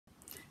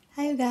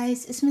Hi you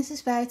guys, it's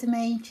Mrs.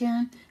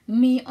 Buitenmeidje,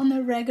 me on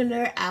a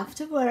regular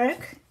after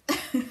work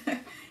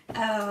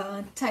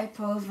type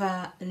of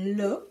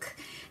look,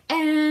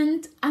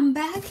 and I'm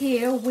back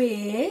here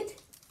with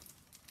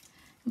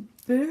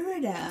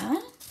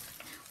Burda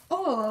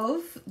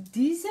of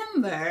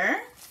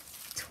December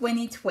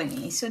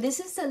 2020. So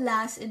this is the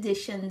last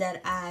edition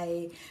that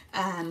I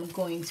am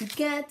going to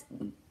get,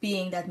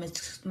 being that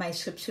my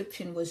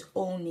subscription was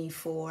only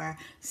for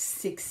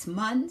 6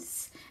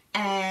 months.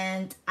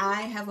 And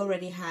I have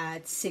already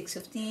had 6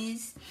 of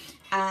these.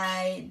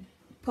 I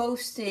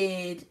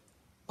posted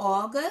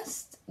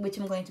August, which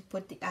I'm going to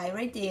put the eye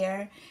right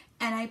there,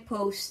 and I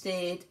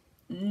posted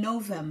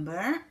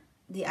November.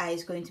 The eye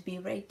is going to be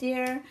right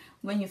there.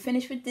 When you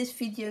finish with this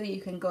video, you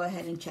can go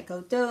ahead and check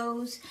out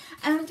those.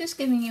 And I'm just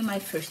giving you my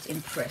first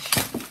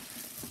impression.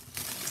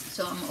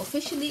 So I'm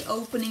officially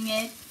opening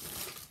it,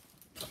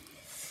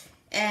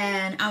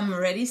 and I'm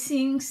already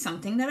seeing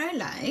something that I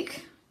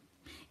like.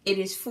 It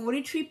is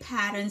 43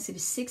 patterns. It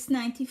is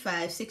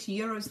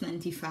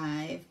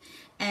 €6.95,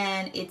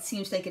 and it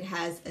seems like it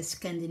has a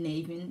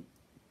Scandinavian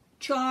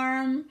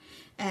charm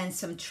and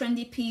some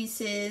trendy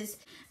pieces,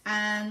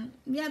 and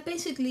yeah,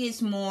 basically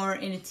it's more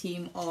in a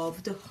theme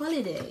of the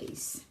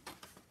holidays.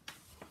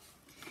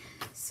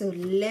 So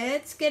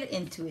let's get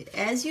into it.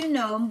 As you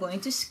know, I'm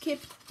going to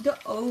skip the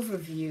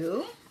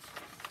overview,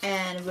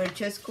 and we're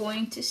just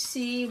going to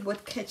see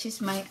what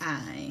catches my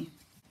eye.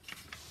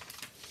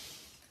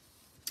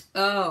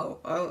 Oh.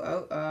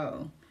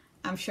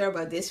 I'm sure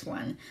about this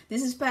one.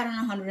 This is pattern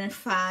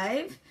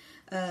 105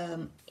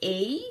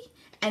 A,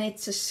 and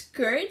it's a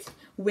skirt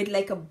with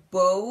like a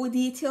bow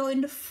detail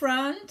in the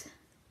front.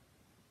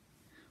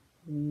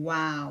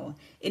 Wow.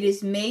 It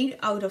is made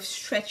out of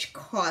stretch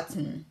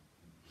cotton.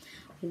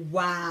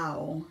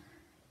 Wow.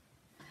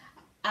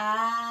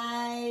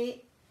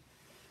 I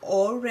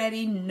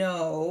already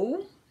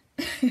know.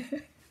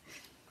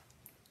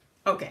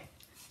 Okay.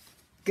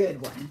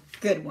 Good one.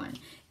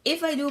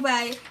 If I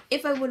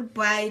would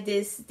buy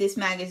this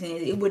magazine,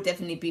 it would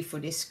definitely be for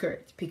this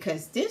skirt,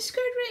 because this skirt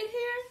right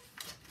here,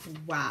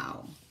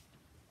 wow.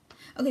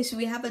 Okay, so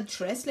we have a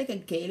dress, like a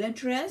gala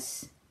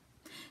dress.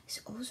 It's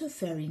also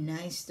very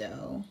nice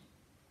though.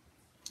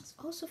 It's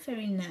also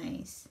very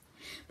nice.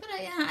 But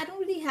I don't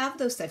really have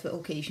those type of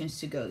occasions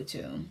to go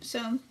to.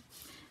 So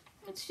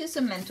it's just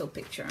a mental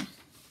picture.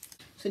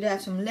 So they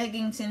have some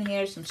leggings in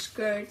here, some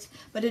skirts,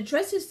 but the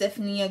dress is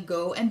definitely a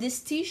go, and this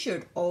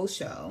t-shirt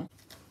also.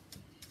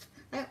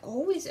 I'm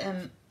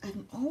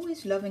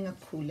always loving a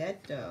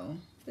coulette though.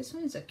 This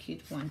one's a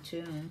cute one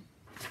too.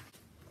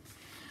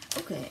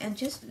 Okay, and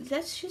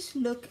let's just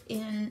look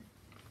in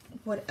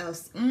what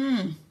else.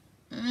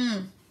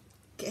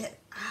 Get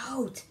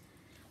out.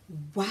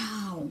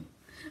 Wow.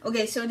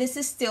 Okay, so this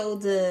is still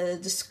the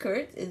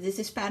skirt. This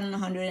is pattern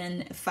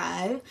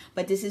 105,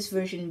 but this is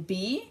version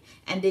B,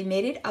 and they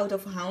made it out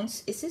of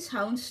hounds. Is this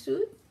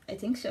houndstooth? I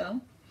think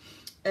so.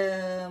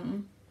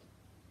 No,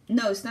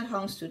 it's not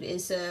houndstooth.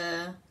 It's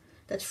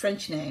that's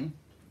French name.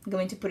 I'm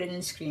going to put it in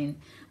the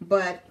screen.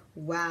 But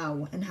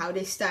wow, and how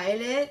they style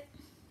it.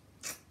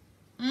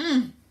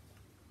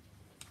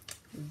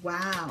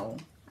 Wow,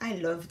 I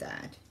love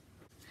that.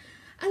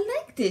 I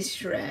like this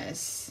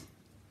dress.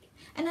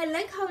 And I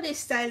like how they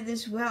styled it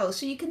as well.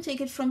 So you can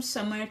take it from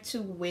summer to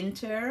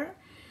winter,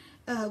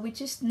 which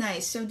is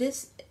nice. So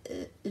this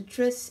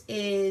dress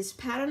is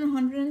pattern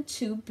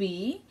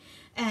 102B,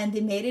 and they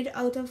made it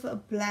out of a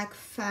black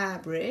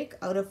fabric,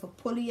 out of a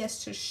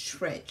polyester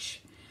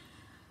stretch.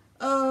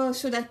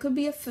 So that could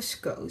be a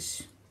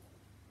viscose.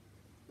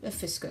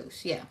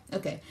 Yeah,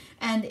 okay.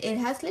 And it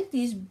has like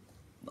these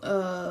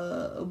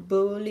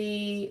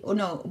balloon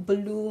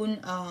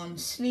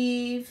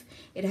sleeve.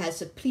 It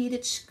has a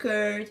pleated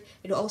skirt.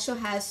 It also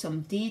has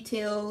some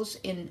details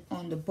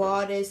on the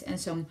bodice and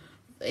some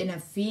in a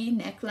V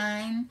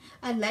neckline.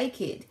 I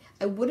like it.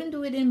 I wouldn't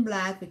do it in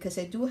black because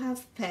I do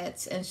have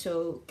pets, and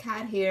so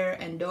cat hair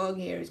and dog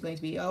hair is going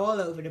to be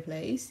all over the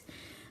place.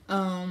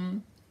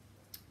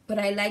 But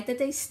I like that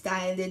they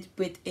styled it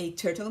with a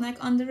turtleneck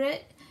under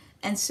it.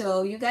 And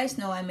so you guys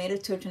know I made a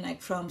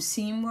turtleneck from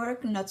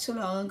Seamwork not so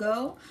long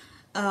ago.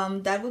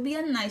 That would be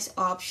a nice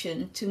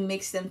option to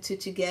mix them two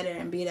together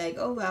and be like,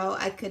 oh well,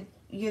 I could,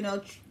 you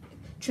know,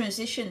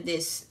 transition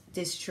this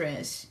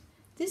dress.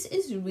 This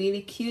is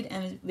really cute,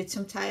 and with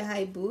some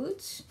tie-high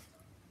boots.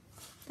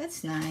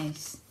 That's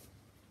nice.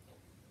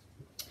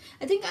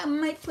 I think I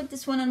might put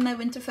this one on my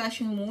winter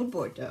fashion mood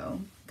board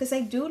though, because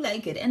I do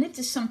like it, and it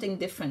is something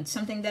different,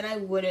 something that I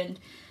wouldn't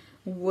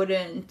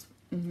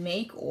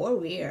make or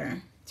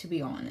wear, to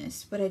be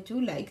honest. But I do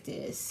like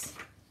this.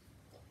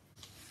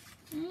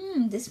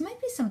 This might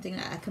be something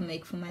that I can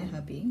make for my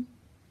hubby.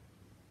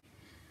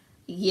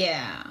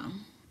 Yeah.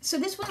 So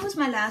this one was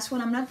my last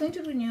one. I'm not going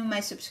to renew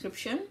my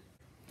subscription.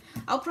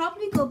 I'll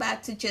probably go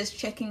back to just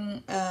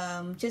checking,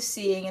 just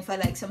seeing if I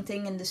like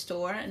something in the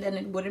store, and then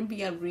it wouldn't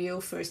be a real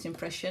first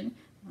impression.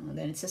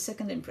 Then it's a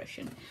second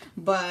impression.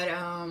 But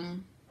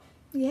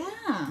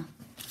yeah,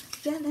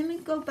 yeah, let me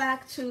go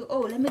back to the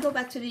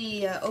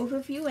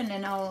overview, and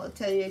then I'll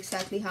tell you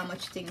exactly how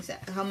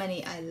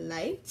many I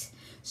liked.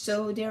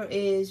 So there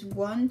is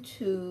 1,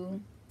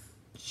 2,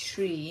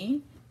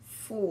 3,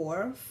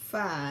 4,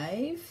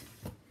 5,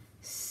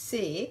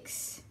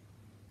 6,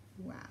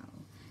 wow,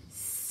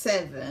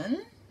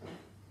 7.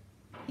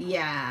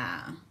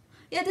 Yeah,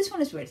 this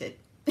one is worth it.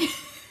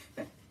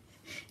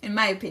 In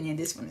my opinion,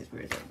 this one is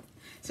worth it.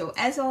 So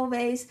as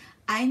always,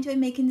 I enjoy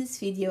making this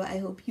video. I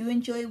hope you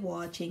enjoy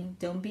watching.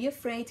 Don't be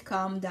afraid to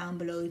comment down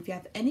below if you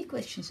have any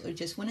questions or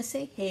just want to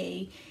say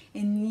hey.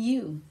 And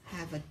you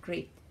have a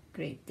great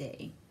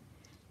day.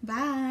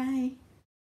 Bye.